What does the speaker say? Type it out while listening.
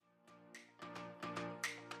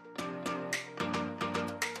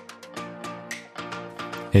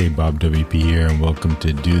Hey, Bob WP here, and welcome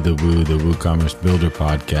to Do the Woo, the WooCommerce Builder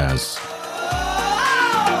podcast.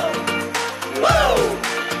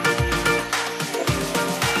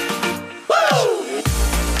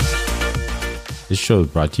 This show is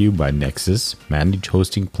brought to you by Nexus, managed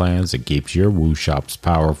hosting plans that keeps your Woo shops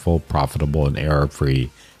powerful, profitable, and error-free,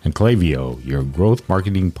 and Klaviyo, your growth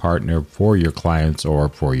marketing partner for your clients or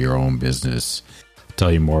for your own business. I'll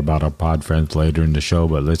tell you more about our pod friends later in the show,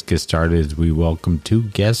 but let's get started as we welcome two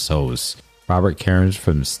guest hosts, Robert Cairns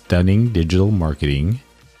from Stunning Digital Marketing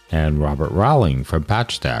and Robert Rowling from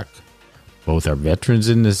Patchstack. Both are veterans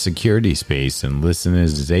in the security space, and listen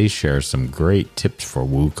as they share some great tips for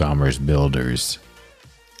WooCommerce builders.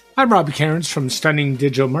 I'm Robert Cairns from Stunning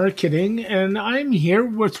Digital Marketing, and I'm here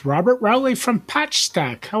with Robert Rowley from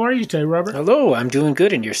Patchstack. How are you today, Robert? Hello, I'm doing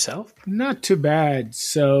good, and yourself? Not too bad.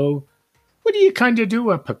 So, what do you kind of do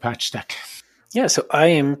up at Patchstack? Yeah, so I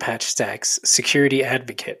am Patchstack's security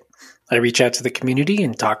advocate. I reach out to the community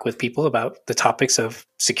and talk with people about the topics of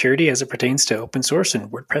security as it pertains to open source and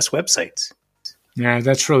WordPress websites. Yeah,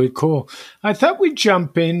 that's really cool. I thought we'd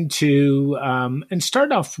jump into and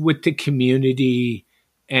start off with the community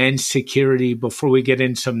and security before we get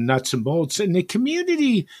in some nuts and bolts. And the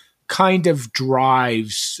community kind of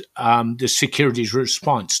drives the security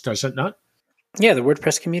response, does it not? Yeah, the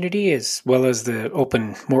WordPress community as well as the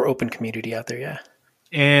more open community out there, yeah.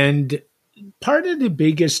 And part of the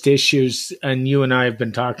biggest issues, and you and I have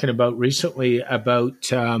been talking about recently about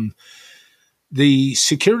the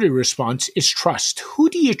security response, is trust. Who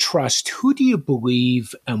do you trust? Who do you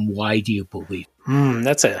believe? And why do you believe?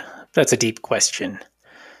 That's a deep question.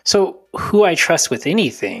 So who I trust with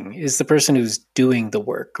anything is the person who's doing the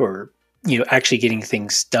work or actually getting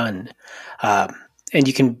things done. And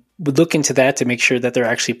you can look into that to make sure that they're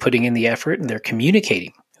actually putting in the effort and they're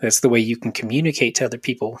communicating. That's the way you can communicate to other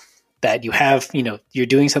people that you have, you're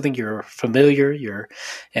doing something, you're familiar, you're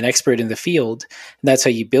an expert in the field. And that's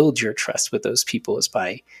how you build your trust with those people, is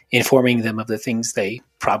by informing them of the things they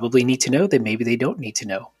probably need to know that maybe they don't need to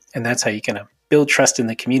know. And that's how you kind of build trust in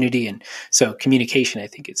the community. And so communication, I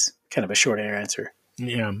think, is kind of a short answer.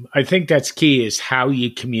 Yeah, I think that's key, is how you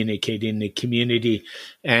communicate in the community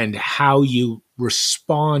and how you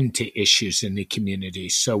respond to issues in the community.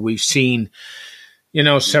 So we've seen,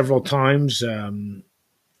 several times, and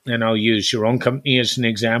I'll use your own company as an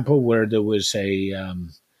example, where there was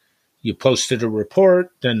you posted a report,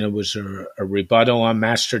 then there was a rebuttal on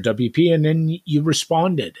Master WP, and then you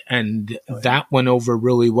responded. And that went over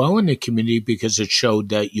really well in the community because it showed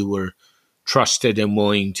that you were trusted and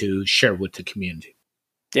willing to share with the community.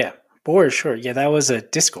 Yeah, for sure. Yeah, that was a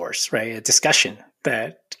discourse, right? A discussion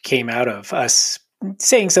that came out of us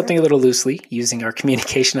saying something a little loosely, using our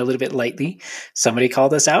communication a little bit lightly. Somebody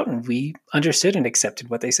called us out and we understood and accepted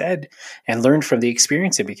what they said and learned from the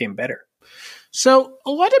experience and became better. So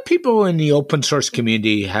a lot of people in the open source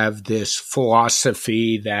community have this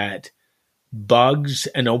philosophy that bugs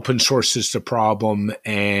and open source is the problem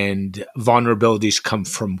and vulnerabilities come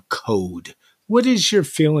from code. What is your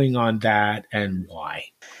feeling on that and why?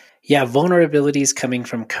 Yeah, vulnerabilities coming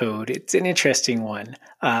from code. It's an interesting one.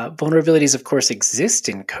 Vulnerabilities, of course, exist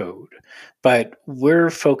in code, but we're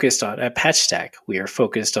focused on, at Patchstack, we are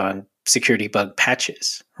focused on security bug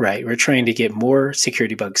patches, right? We're trying to get more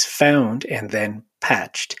security bugs found and then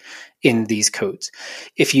patched in these codes.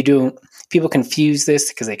 People confuse this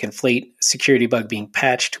because they conflate security bug being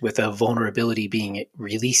patched with a vulnerability being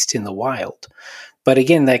released in the wild. But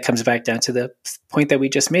again, that comes back down to the point that we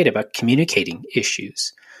just made about communicating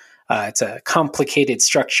issues. It's a complicated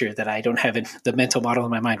structure that I don't have in the mental model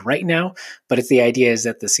in my mind right now, but it's the idea is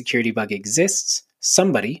that the security bug exists.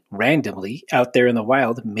 Somebody randomly out there in the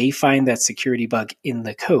wild may find that security bug in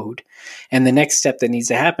the code. And the next step that needs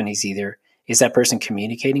to happen is either, is that person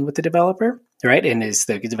communicating with the developer, right? And is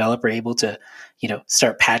the developer able to,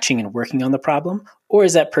 start patching and working on the problem? Or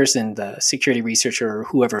is that person, the security researcher or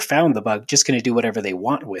whoever found the bug, just going to do whatever they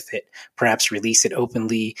want with it? Perhaps release it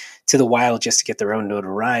openly to the wild just to get their own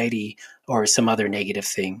notoriety or some other negative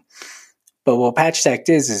thing. But what Patchstack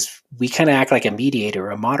is we kind of act like a mediator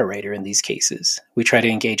or a moderator in these cases. We try to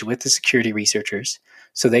engage with the security researchers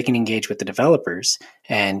so they can engage with the developers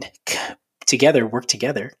and work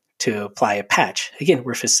together to apply a patch. Again,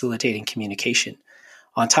 we're facilitating communication.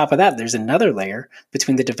 On top of that, there's another layer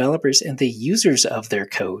between the developers and the users of their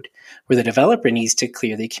code, where the developer needs to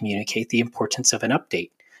clearly communicate the importance of an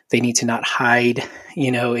update. They need to not hide,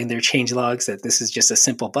 in their change logs that this is just a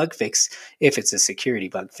simple bug fix if it's a security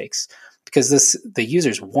bug fix, because the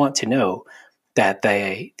users want to know that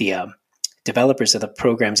the developers of the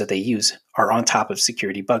programs that they use are on top of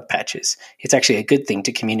security bug patches. It's actually a good thing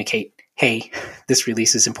to communicate hey, this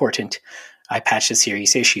release is important. I patched a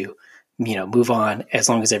serious issue. Move on. As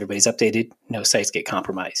long as everybody's updated, no sites get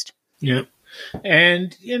compromised. Yeah.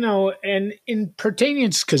 And, and in pertaining,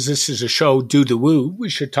 because this is a show, Do the Woo, we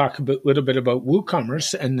should talk a little bit about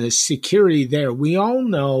WooCommerce and the security there. We all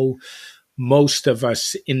know, most of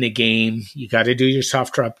us in the game, you got to do your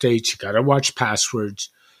software updates, you got to watch passwords,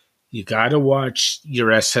 you got to watch your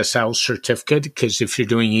SSL certificate, because if you're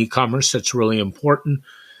doing e-commerce, that's really important.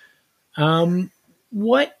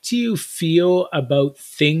 What do you feel about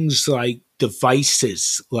things like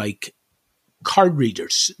devices, like card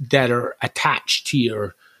readers that are attached to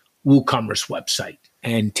your WooCommerce website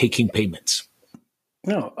and taking payments?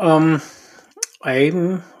 No,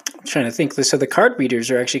 I'm trying to think. So the card readers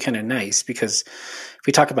are actually kind of nice, because if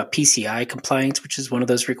we talk about PCI compliance, which is one of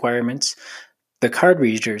those requirements, the card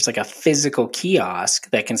readers, like a physical kiosk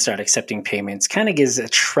that can start accepting payments, kind of gives a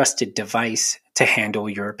trusted device to handle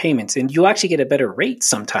your payments. And you actually get a better rate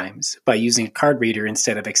sometimes by using a card reader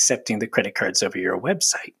instead of accepting the credit cards over your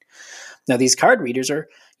website. Now, these card readers are,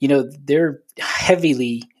 they're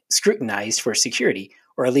heavily scrutinized for security,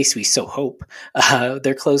 or at least we so hope.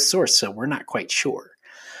 They're closed source, so we're not quite sure.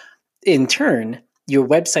 In turn, your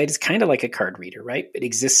website is kind of like a card reader, right? It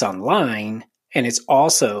exists online, and it's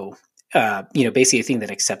also, basically a thing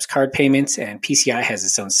that accepts card payments, and PCI has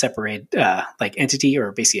its own separate entity,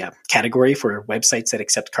 or basically a category for websites that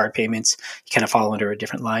accept card payments. You kind of fall under a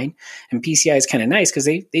different line. And PCI is kind of nice because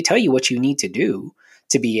they tell you what you need to do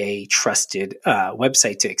to be a trusted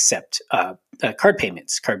website to accept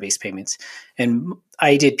card-based payments. And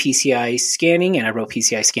I did PCI scanning, and I wrote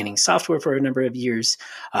PCI scanning software for a number of years.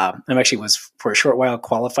 I actually was, for a short while,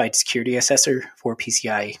 qualified security assessor for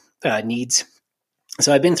PCI needs.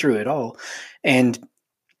 So I've been through it all. And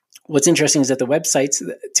what's interesting is that the websites,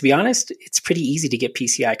 to be honest, it's pretty easy to get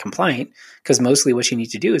PCI compliant, because mostly what you need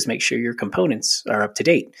to do is make sure your components are up to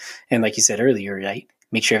date. And like you said earlier, right?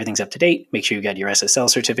 Make sure everything's up to date. Make sure you got your SSL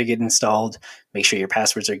certificate installed. Make sure your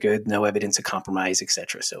passwords are good. No evidence of compromise, et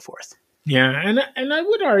cetera, so forth. Yeah, and I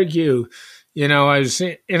would argue, I was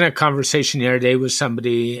in a conversation the other day with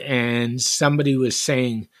somebody, and somebody was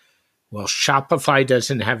saying, well, Shopify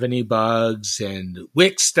doesn't have any bugs, and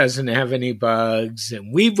Wix doesn't have any bugs,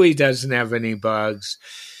 and Weebly doesn't have any bugs.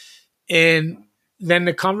 And then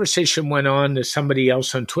the conversation went on to somebody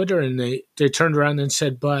else on Twitter, and they turned around and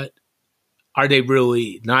said, but are they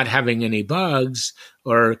really not having any bugs,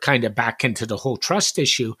 or kind of back into the whole trust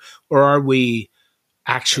issue? Or are we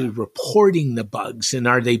actually reporting the bugs, and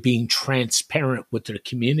are they being transparent with their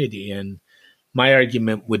community? And my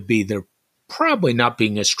argument would be they're probably not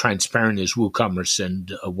being as transparent as WooCommerce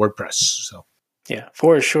and WordPress. So, yeah,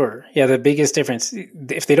 for sure. Yeah, the biggest difference,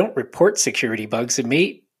 if they don't report security bugs,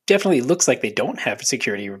 definitely looks like they don't have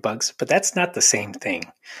security bugs, but that's not the same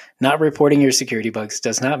thing. Not reporting your security bugs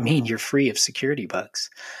does not mean you're free of security bugs.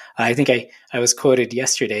 I think I was quoted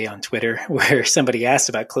yesterday on Twitter where somebody asked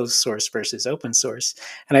about closed source versus open source.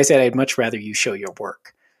 And I said, I'd much rather you show your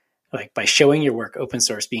work. Like, by showing your work, open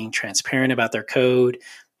source, being transparent about their code,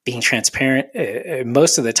 being transparent,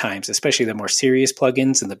 most of the times, especially the more serious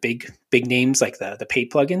plugins and the big names like the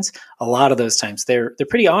paid plugins, a lot of those times they're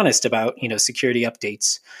pretty honest about security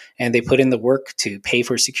updates, and they put in the work to pay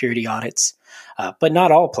for security audits. But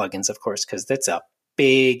not all plugins, of course, because that's a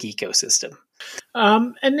big ecosystem.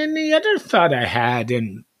 And then the other thought I had,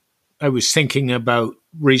 and I was thinking about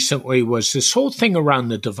recently, was this whole thing around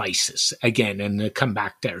the devices again, and to come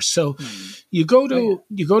back there. So you go to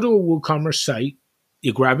a WooCommerce site.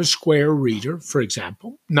 You grab a Square reader, for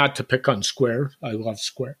example, not to pick on Square. I love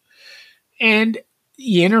Square. And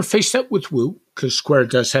you interface that with Woo, because Square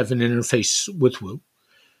does have an interface with Woo.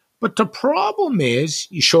 But the problem is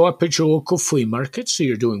you show up at your local flea market, so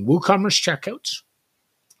you're doing WooCommerce checkouts,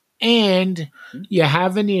 and you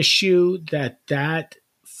have an issue that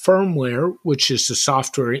firmware, which is the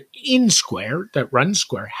software in Square that runs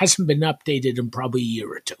Square, hasn't been updated in probably a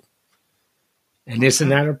year or two. And isn't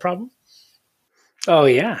that a problem? Oh,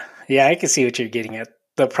 yeah. Yeah, I can see what you're getting at.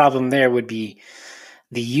 The problem there would be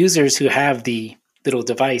the users who have the little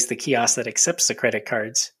device, the kiosk that accepts the credit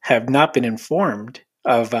cards, have not been informed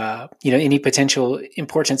of any potential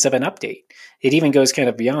importance of an update. It even goes kind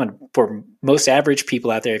of beyond for most average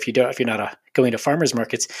people out there. If you're not going to farmers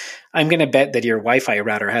markets, I'm going to bet that your Wi-Fi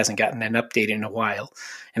router hasn't gotten an update in a while,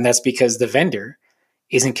 and that's because the vendor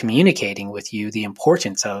isn't communicating with you the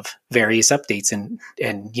importance of various updates and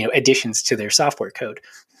additions to their software code.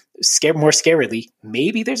 More scarily,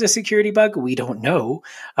 maybe there's a security bug. We don't know.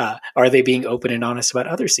 Are they being open and honest about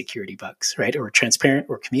other security bugs, right? Or transparent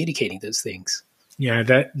or communicating those things?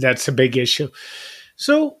 Yeah, that's a big issue.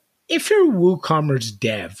 So if you're a WooCommerce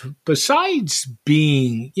dev, besides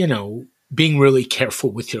being really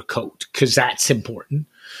careful with your code, because that's important,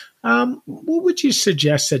 what would you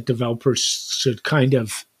suggest that developers should kind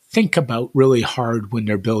of think about really hard when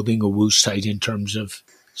they're building a Woo site in terms of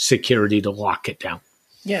security to lock it down?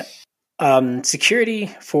 Yeah. Security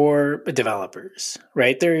for developers,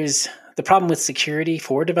 right? The problem with security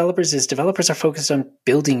for developers is developers are focused on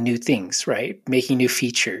building new things, right? Making new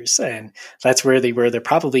features. And that's where they're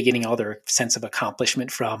probably getting all their sense of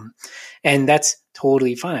accomplishment from. And that's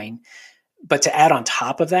totally fine. But to add on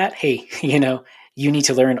top of that, hey, you need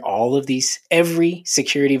to learn all of these. Every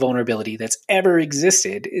security vulnerability that's ever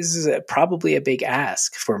existed is probably a big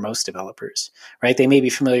ask for most developers, right? They may be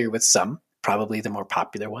familiar with some, probably the more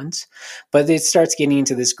popular ones, but it starts getting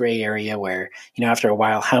into this gray area where, after a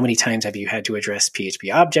while, how many times have you had to address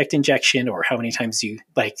PHP object injection, or how many times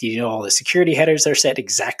all the security headers are set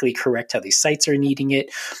exactly correct, how these sites are needing it,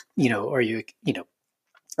 and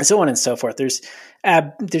so on and so forth. There's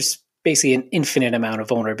basically an infinite amount of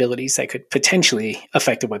vulnerabilities that could potentially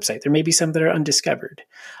affect a website. There may be some that are undiscovered.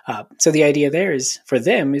 So the idea there is for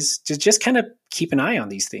them is to just kind of keep an eye on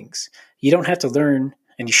these things. You don't have to learn,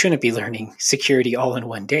 and you shouldn't be learning security all in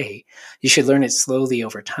one day. You should learn it slowly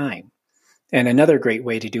over time. And another great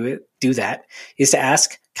way to do that is to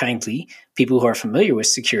ask kindly people who are familiar with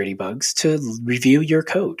security bugs to review your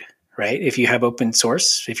code, right? If you have open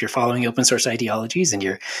source, if you're following open source ideologies and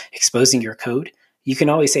you're exposing your code, you can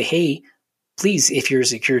always say, hey, please, if you're a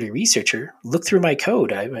security researcher, look through my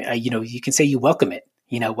code. You can say you welcome it.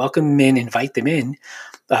 Welcome them in, invite them in.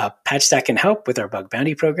 Patchstack can help with our bug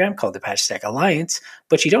bounty program called the Patchstack Alliance,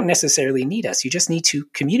 but you don't necessarily need us. You just need to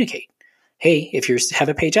communicate. Hey, if you have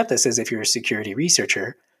a page up that says if you're a security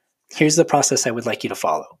researcher, here's the process I would like you to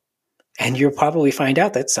follow. And you'll probably find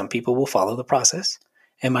out that some people will follow the process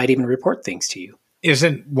and might even report things to you.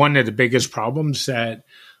 Isn't one of the biggest problems that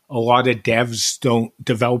a lot of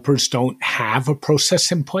developers don't have a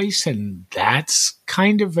process in place, and that's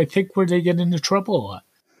kind of, I think, where they get into trouble a lot.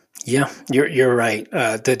 Yeah, you're right.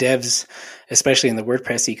 The devs, especially in the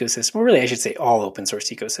WordPress ecosystem, or really I should say all open source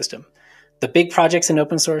ecosystem, the big projects in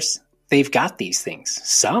open source, they've got these things.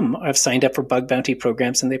 Some have signed up for bug bounty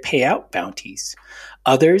programs and they pay out bounties.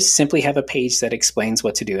 Others simply have a page that explains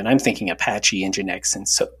what to do. And I'm thinking Apache, Nginx, and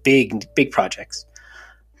so big projects.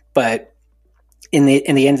 But in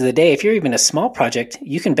the end of the day, if you're even a small project,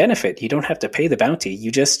 you can benefit. You don't have to pay the bounty.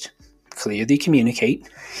 You just clearly communicate.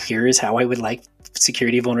 Here is how I would like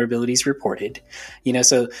security vulnerabilities reported.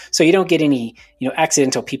 So you don't get any,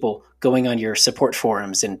 accidental people going on your support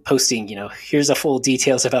forums and posting, here's the full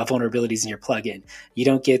details about vulnerabilities in your plugin. You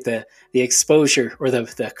don't get the exposure or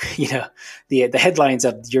the headlines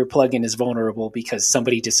of your plugin is vulnerable because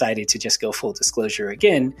somebody decided to just go full disclosure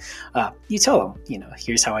again. You tell them,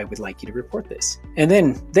 here's how I would like you to report this. And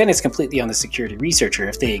then it's completely on the security researcher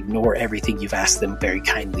if they ignore everything you've asked them very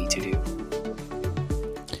kindly to do.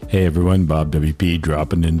 Hey everyone, Bob WP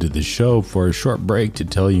dropping into the show for a short break to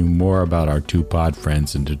tell you more about our two pod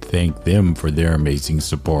friends and to thank them for their amazing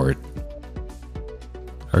support.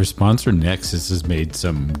 Our sponsor Nexus has made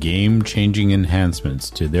some game-changing enhancements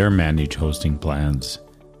to their managed hosting plans.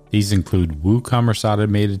 These include WooCommerce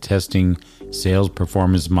Automated Testing, Sales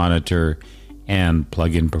Performance Monitor, and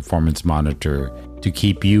Plugin Performance Monitor to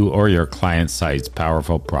keep you or your client sites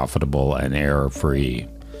powerful, profitable, and error-free.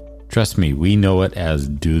 Trust me, we know it as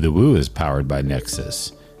Do the Woo is powered by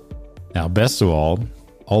Nexus. Now, best of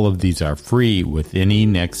all of these are free with any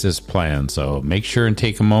Nexus plan, so make sure and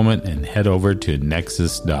take a moment and head over to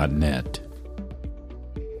nexus.net.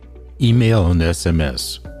 Email and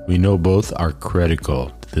SMS. We know both are critical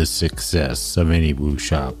to the success of any Woo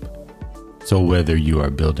shop. So whether you are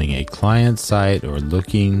building a client site or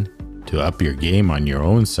looking to up your game on your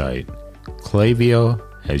own site, Klaviyo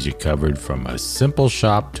has you covered from a simple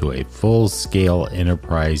shop to a full-scale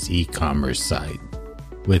enterprise e-commerce site.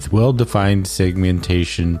 With well-defined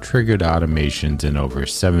segmentation, triggered automations, and over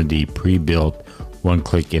 70 pre-built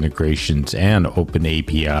one-click integrations and open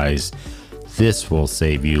APIs, this will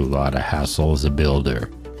save you a lot of hassle as a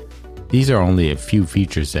builder. These are only a few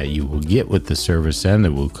features that you will get with the service and the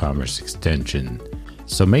WooCommerce extension.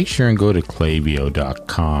 So make sure and go to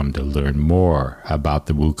Klaviyo.com to learn more about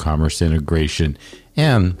the WooCommerce integration,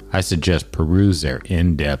 and I suggest peruse their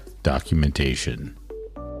in-depth documentation.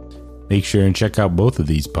 Make sure and check out both of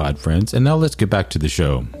these pod friends, and now let's get back to the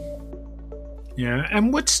show. Yeah,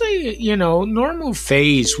 and what's the, normal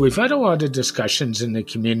phase? We've had a lot of discussions in the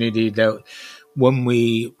community that when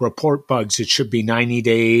we report bugs, it should be 90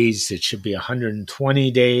 days, it should be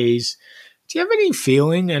 120 days. Do you have any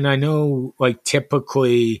feeling? And I know,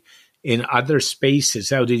 typically, in other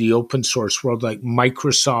spaces out of the open source world, like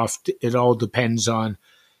Microsoft, it all depends on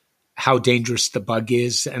how dangerous the bug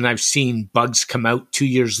is. And I've seen bugs come out 2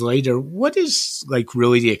 years later. What is like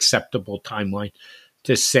really the acceptable timeline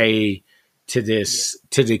to say to this,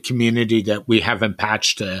 to the community that we haven't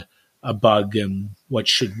patched a bug, and what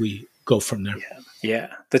should we go from there?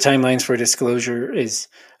 Yeah. The timelines for disclosure is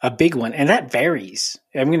a big one, and that varies.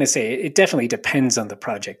 I'm going to say it definitely depends on the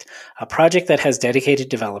project. A project that has dedicated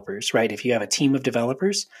developers, right? If you have a team of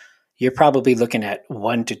developers, you're probably looking at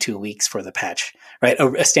 1 to 2 weeks for the patch, right?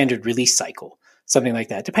 A standard release cycle, something like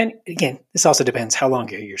that. Again, this also depends how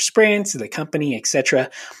long are your sprints, the company, etc.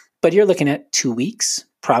 But you're looking at 2 weeks,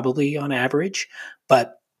 probably on average.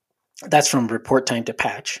 But that's from report time to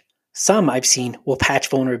patch. Some I've seen will patch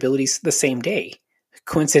vulnerabilities the same day.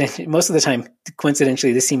 Most of the time,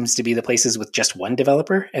 coincidentally, this seems to be the places with just one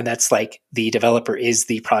developer, and that's like the developer is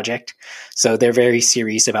the project. So they're very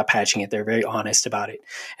serious about patching it. They're very honest about it,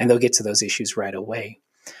 and they'll get to those issues right away.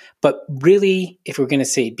 But really, if we're going to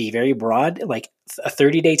say be very broad, like a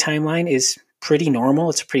 30-day timeline is pretty normal.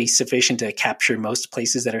 It's pretty sufficient to capture most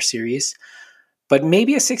places that are serious. But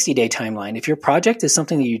maybe a 60-day timeline, if your project is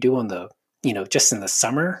something that you do on the just in the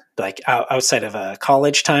summer, like outside of a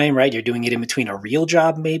college time, right? You're doing it in between a real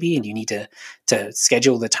job maybe, and you need to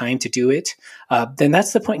schedule the time to do it. Then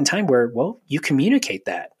that's the point in time where, well, you communicate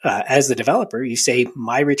that. As the developer, you say,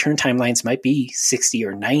 my return timelines might be 60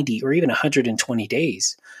 or 90 or even 120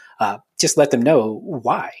 days. Just let them know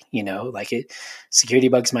why, security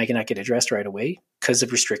bugs might not get addressed right away because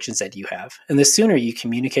of restrictions that you have. And the sooner you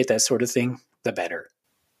communicate that sort of thing, the better.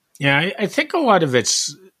 Yeah, I think a lot of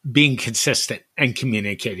it's being consistent and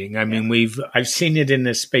communicating. I mean, I've seen it in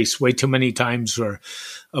this space way too many times where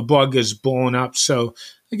a bug is blown up. So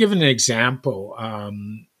I'll give an example.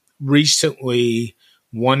 Recently,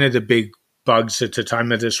 one of the big bugs at the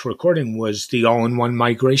time of this recording was the all-in-one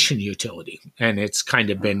migration utility, and it's kind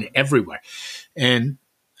of been everywhere. And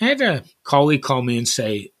I had a colleague call me and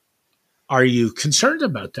say, "Are you concerned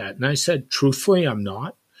about that?" And I said, truthfully, I'm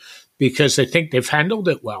not. Because I think they've handled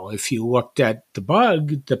it well. If you looked at the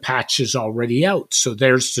bug, the patch is already out. So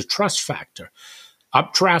there's the trust factor.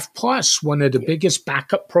 Updraft Plus, one of the biggest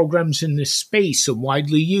backup programs in this space and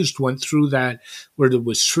widely used, went through that where there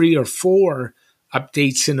was 3 or 4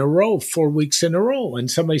 updates in a row, 4 weeks in a row. And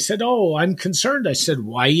somebody said, "Oh, I'm concerned." I said,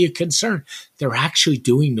 "Why are you concerned?" They're actually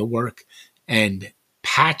doing the work and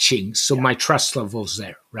patching. So my trust level's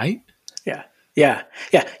there, right? Yeah.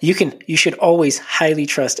 You should always highly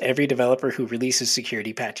trust every developer who releases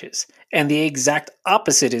security patches. And the exact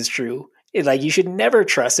opposite is true. Like, you should never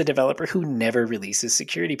trust a developer who never releases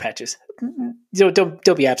security patches.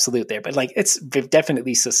 Don't be absolute there, but like, it's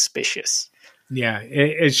definitely suspicious. Yeah,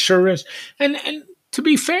 it sure is. And to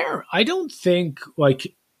be fair, I don't think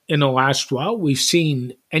like in the last while we've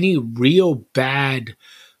seen any real bad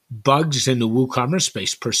bugs in the WooCommerce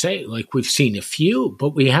space per se. Like, we've seen a few,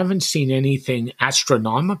 but we haven't seen anything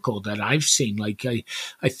astronomical that I've seen. Like,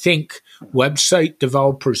 I think website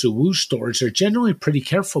developers of Woo stores are generally pretty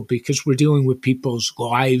careful because we're dealing with people's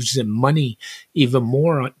lives and money even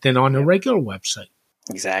more than on a regular website.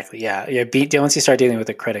 Exactly. Yeah. Once you start dealing with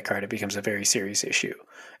a credit card, it becomes a very serious issue.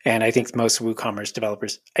 And I think most WooCommerce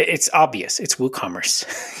developers, it's obvious. It's WooCommerce.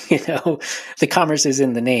 The commerce is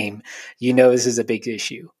in the name. This is a big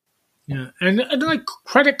issue. Yeah, and like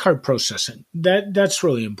credit card processing, that's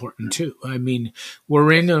really important too. I mean,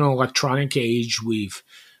 we're in an electronic age. We've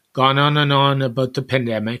gone on and on about the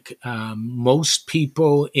pandemic. Most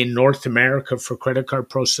people in North America for credit card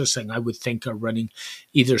processing, I would think, are running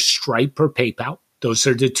either Stripe or PayPal. Those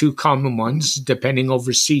are the two common ones, depending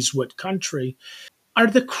overseas what country. Are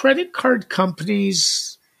the credit card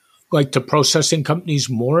companies, like the processing companies,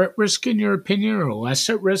 more at risk in your opinion or less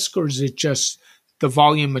at risk, or is it just the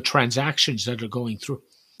volume of transactions that are going through?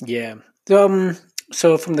 Yeah.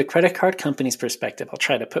 So from the credit card company's perspective, I'll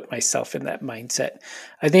try to put myself in that mindset.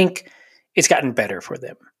 I think it's gotten better for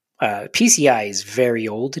them. PCI is very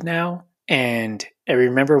old now. And I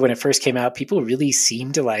remember when it first came out, people really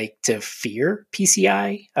seemed to fear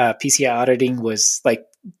PCI. PCI auditing was like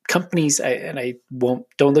companies, don't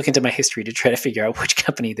look into my history to try to figure out which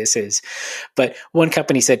company this is, but one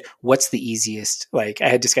company said, "What's the easiest?" Like, I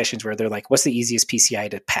had discussions where they're like, "What's the easiest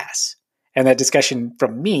PCI to pass?" And that discussion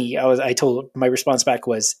from me, my response back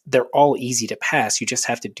was, "They're all easy to pass. You just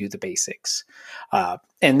have to do the basics."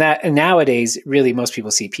 And nowadays, really, most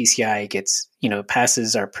people see PCI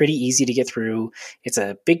passes are pretty easy to get through. It's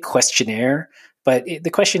a big questionnaire But the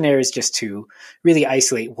question there is just to really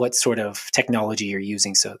isolate what sort of technology you're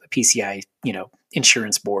using. So the PCI,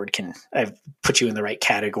 insurance board I've put you in the right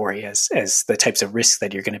category as the types of risks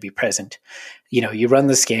that you're going to be present. You run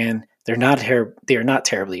the scan. They're not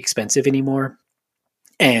terribly expensive anymore.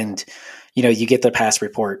 And, you get the past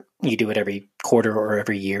report. You do it every quarter or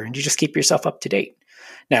every year, and you just keep yourself up to date.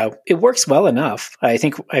 Now, it works well enough. I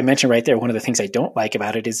think I mentioned right there, one of the things I don't like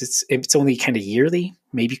about it is it's only kind of yearly,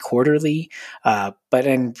 maybe quarterly. But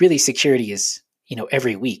really security is,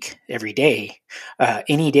 every week, every day,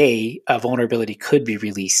 any day a vulnerability could be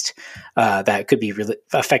released that could be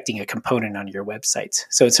affecting a component on your websites.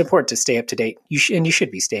 So it's important to stay up to date. You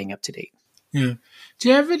should be staying up to date. Yeah. Do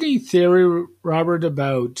you have any theory, Robert,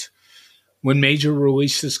 about when major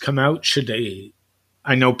releases come out,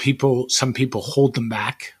 I know some people hold them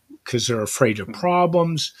back because they're afraid of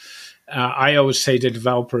problems. I always say to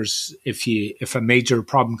developers, if a major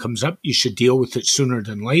problem comes up, you should deal with it sooner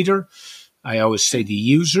than later. I always say to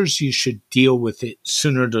users, you should deal with it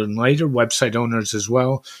sooner than later, website owners as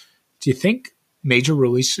well. Do you think major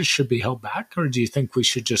releases should be held back, or do you think we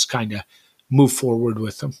should just kind of move forward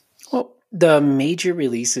with them? Well, the major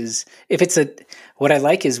releases, what I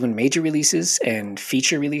like is when major releases and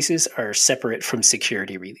feature releases are separate from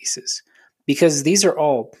security releases, because these are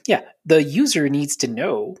all, the user needs to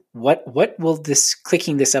know what will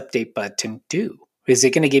clicking this update button do? Is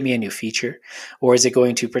it going to give me a new feature, or is it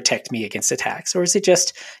going to protect me against attacks? Or is it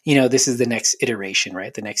just, this is the next iteration,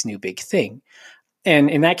 right? The next new big thing.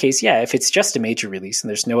 And in that case, if it's just a major release and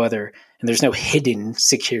there's no hidden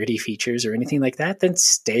security features or anything like that, then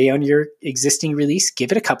stay on your existing release,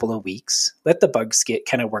 give it a couple of weeks, let the bugs get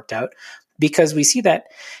kind of worked out, because we see that,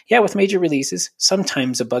 with major releases,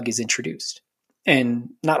 sometimes a bug is introduced. And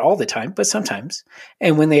not all the time, but sometimes.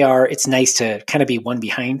 And when they are, it's nice to kind of be one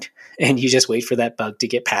behind, and you just wait for that bug to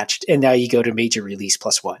get patched. And now you go to major release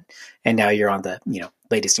 +1. And now you're on the,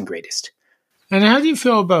 latest and greatest. And how do you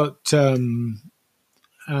feel about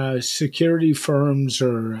security firms,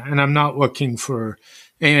 and I'm not looking for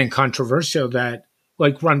anything controversial, that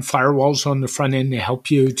run firewalls on the front end to help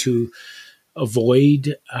you to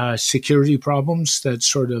avoid security problems that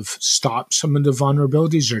sort of stop some of the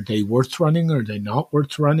vulnerabilities? Are they worth running? Are they not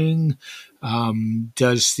worth running?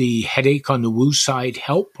 Does the headache on the Woo side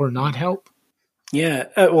help or not help? Yeah,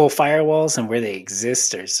 well, firewalls and where they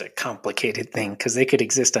exist is a complicated thing, because they could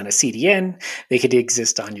exist on a CDN, they could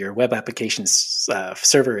exist on your web applications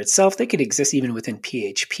server itself, they could exist even within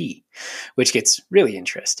PHP, which gets really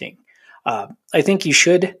interesting. I think you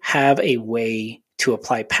should have a way to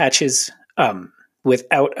apply patches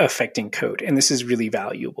without affecting code. And this is really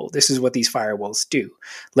valuable. This is what these firewalls do.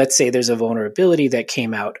 Let's say there's a vulnerability that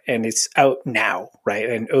came out and it's out now, right?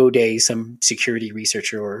 And O'Day, some security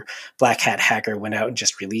researcher or black hat hacker, went out and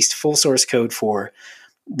just released full source code for,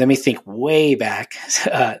 let me think way back,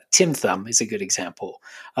 TimThumb is a good example.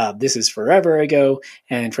 This is forever ago.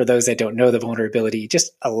 And for those that don't know the vulnerability, it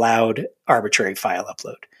just allowed arbitrary file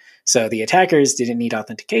upload. So the attackers didn't need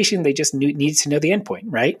authentication. They just needed to know the endpoint,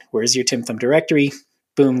 right? Where's your TimThumb directory?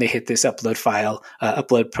 Boom, they hit this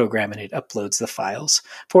upload program, and it uploads the files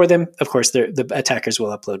for them. Of course, the attackers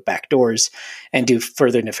will upload backdoors and do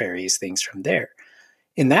further nefarious things from there.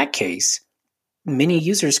 In that case, many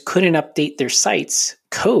users couldn't update their site's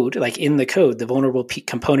code, in the code, the vulnerable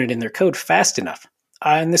component in their code, fast enough.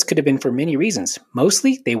 And this could have been for many reasons.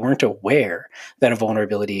 Mostly, they weren't aware that a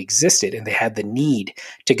vulnerability existed, and they had the need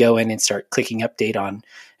to go in and start clicking update on.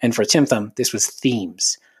 And for TimThumb, this was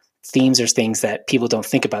themes. Themes are things that people don't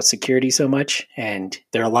think about security so much, and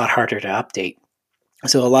they're a lot harder to update.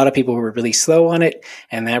 So a lot of people were really slow on it,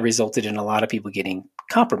 and that resulted in a lot of people getting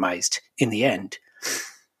compromised in the end.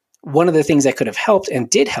 One of the things that could have helped and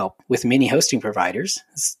did help with many hosting providers,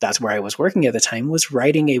 that's where I was working at the time, was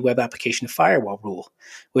writing a web application firewall rule,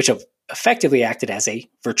 which effectively acted as a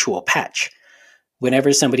virtual patch.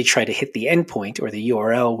 Whenever somebody tried to hit the endpoint or the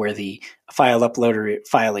URL where the file uploader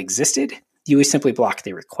file existed, you would simply block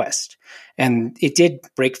the request. And it did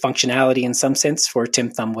break functionality in some sense for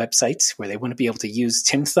TimThumb websites, where they wouldn't be able to use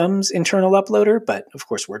TimThumb's internal uploader, but of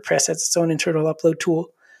course WordPress has its own internal upload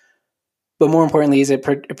tool. But more importantly, is it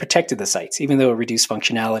protected the sites. Even though it reduced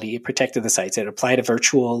functionality, it protected the sites. It applied a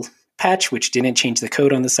virtual patch, which didn't change the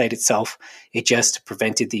code on the site itself. It just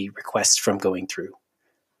prevented the request from going through.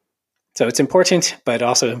 So it's important, but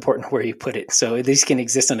also important where you put it. So these can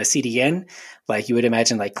exist on a CDN, like you would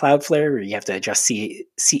imagine, like Cloudflare, where you have to adjust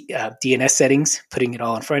DNS settings, putting it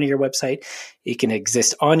all in front of your website. It can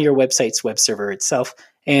exist on your website's web server itself.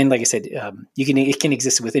 And like I said, it can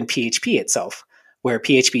exist within PHP itself. where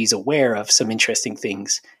PHP is aware of some interesting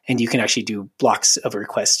things, and you can actually do blocks of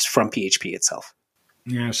requests from PHP itself.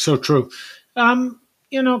 Yeah, so true. Kind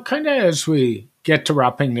of as we get to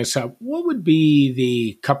wrapping this up, what would be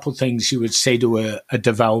the couple things you would say to a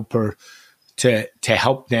developer to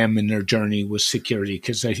help them in their journey with security?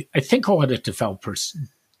 Because I think a lot of developers,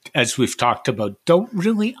 as we've talked about, don't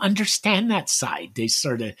really understand that side. They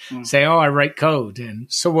sort of say, oh, I write code.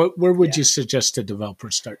 And so where would you suggest a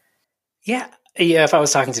developer start? Yeah, if I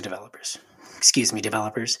was talking to developers,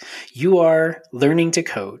 you are learning to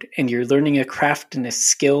code and you're learning a craft and a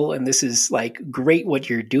skill, and this is like great what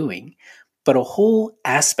you're doing. But a whole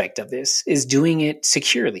aspect of this is doing it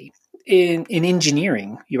securely. In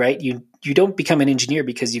engineering, right? You don't become an engineer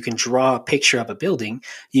because you can draw a picture of a building.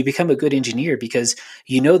 You become a good engineer because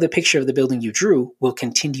you know the picture of the building you drew will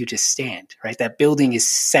continue to stand, right? That building is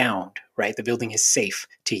sound, right? The building is safe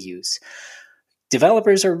to use.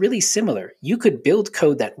 Developers are really similar. You could build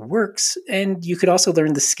code that works, and you could also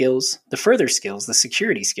learn the skills, the further skills, the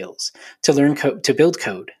security skills to learn to build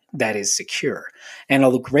code that is secure. And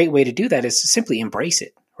a great way to do that is to simply embrace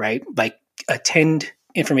it, right? Like attend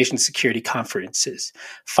information security conferences,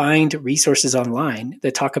 find resources online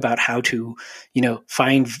that talk about how to,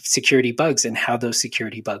 find security bugs and how those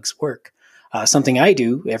security bugs work. Something I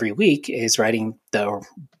do every week is doing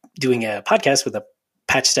a podcast with a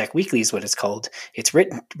Patchstack Weekly is what it's called. It's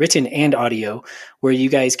written and audio, where you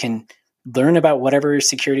guys can learn about whatever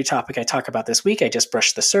security topic I talk about this week. I just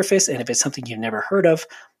brush the surface, and if it's something you've never heard of,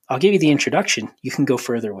 I'll give you the introduction. You can go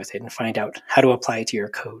further with it and find out how to apply it to your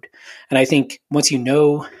code. And I think once you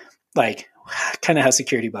know, kind of how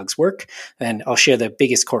security bugs work, then I'll share the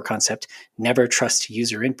biggest core concept: never trust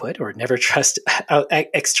user input or never trust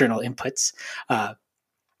external inputs.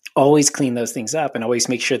 Always clean those things up and always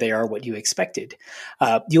make sure they are what you expected.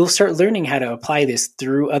 You'll start learning how to apply this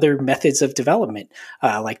through other methods of development,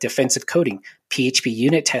 like defensive coding. PHP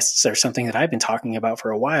unit tests are something that I've been talking about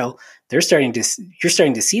for a while. You're starting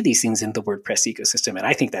to see these things in the WordPress ecosystem, and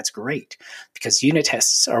I think that's great because unit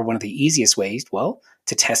tests are one of the easiest ways,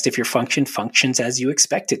 to test if your function functions as you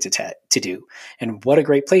expect it to do. And what a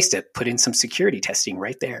great place to put in some security testing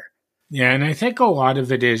right there. Yeah, and I think a lot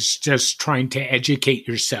of it is just trying to educate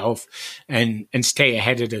yourself and stay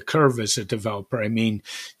ahead of the curve as a developer. I mean,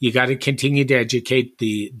 you got to continue to educate.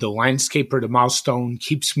 The landscape or the milestone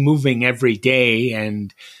keeps moving every day,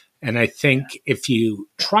 and I think if you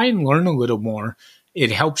try and learn a little more,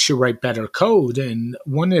 it helps you write better code. And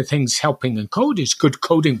one of the things helping in code is good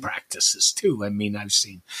coding practices too. I mean, I've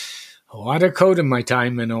seen a lot of code in my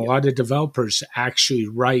time, and a lot of developers actually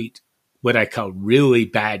write what I call really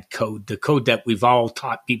bad code, the code that we've all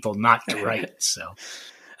taught people not to write. So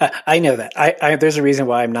I know that. There's a reason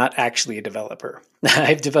why I'm not actually a developer.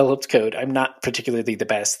 I've developed code. I'm not particularly the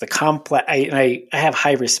best. I have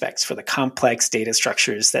high respects for the complex data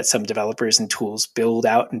structures that some developers and tools build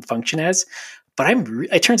out and function as. But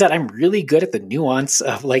it turns out I'm really good at the nuance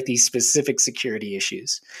of these specific security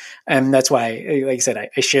issues. And that's why, like I said,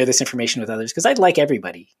 I share this information with others because I'd like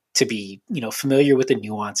everybody to be, familiar with the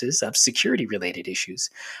nuances of security related issues.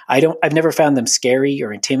 I've never found them scary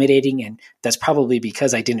or intimidating. And that's probably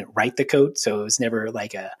because I didn't write the code. So it was never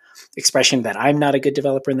like a expression that I'm not a good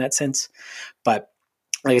developer in that sense. But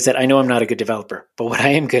like I said, I know I'm not a good developer, but what I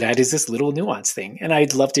am good at is this little nuance thing. And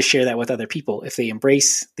I'd love to share that with other people. If they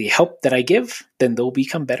embrace the help that I give, then they'll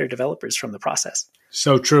become better developers from the process.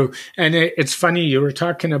 So true. And it's funny, you were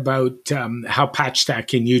talking about how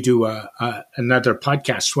Patchstack and you do another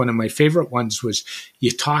podcast. One of my favorite ones was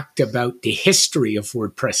you talked about the history of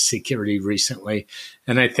WordPress security recently.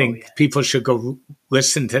 And I think people should go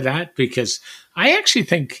listen to that because I actually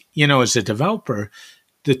think, as a developer,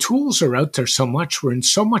 the tools are out there so much. We're in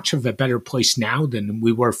so much of a better place now than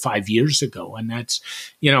we were 5 years ago. And that's,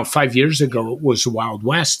 5 years ago, it was Wild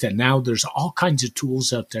West. And now there's all kinds of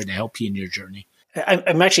tools out there to help you in your journey.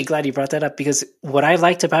 I'm actually glad you brought that up because what I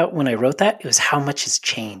liked about when I wrote that, it was how much has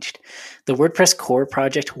changed. The WordPress core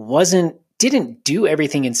project didn't do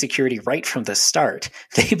everything in security right from the start.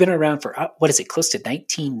 They've been around for, close to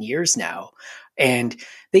 19 years now. And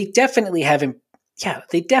they definitely have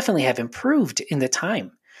improved in the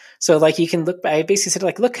time. So you can look, I basically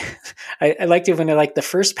said look, I liked it when the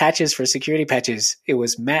first patches for security patches, it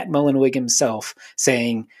was Matt Mullenweg himself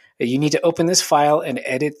saying, you need to open this file and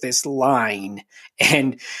edit this line.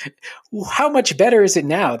 And how much better is it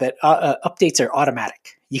now that updates are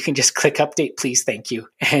automatic? You can just click update, please, thank you.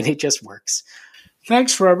 And it just works.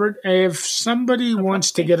 Thanks, Robert. If somebody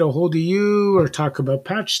wants to get a hold of you or talk about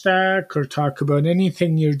PatchStack or talk about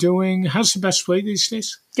anything you're doing, how's the best way these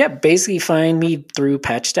days? Yeah, basically find me through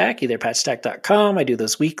PatchStack, either patchstack.com. I do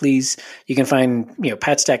those weeklies. You can find,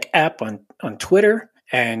 PatchStack app on Twitter.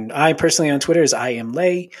 And I personally on Twitter is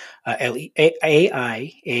IamLei, IAMLEI.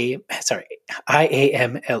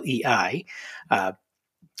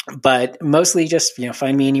 But mostly just,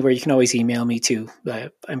 find me anywhere. You can always email me too.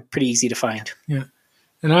 I'm pretty easy to find. Yeah.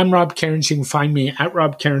 And I'm Rob Cairns. You can find me at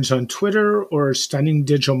Rob Cairns on Twitter, or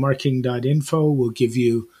stunningdigitalmarketing.info will give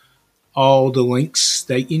you all the links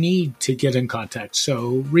that you need to get in contact.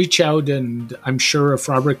 So reach out, and I'm sure if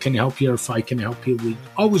Robert can help you or if I can help you, we'd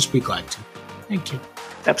always be glad to. Thank you.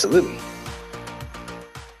 Absolutely.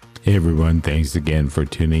 Hey everyone, thanks again for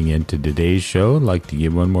tuning in to today's show. I'd like to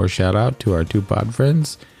give one more shout out to our two pod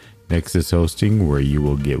friends, Nexus Hosting, where you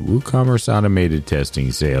will get WooCommerce Automated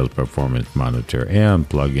Testing, Sales Performance Monitor, and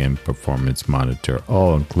Plugin Performance Monitor,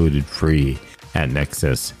 all included free at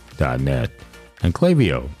nexus.net. And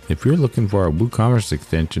Klaviyo, if you're looking for a WooCommerce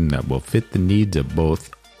extension that will fit the needs of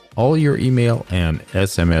both all your email and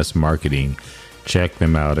SMS marketing, check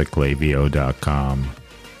them out at klaviyo.com.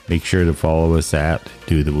 Make sure to follow us at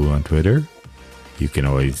DoTheWoo on Twitter. You can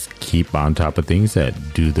always keep on top of things at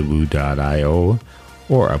dothewoo.io,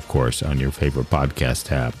 or, of course, on your favorite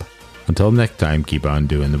podcast app. Until next time, keep on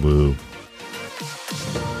doing the woo.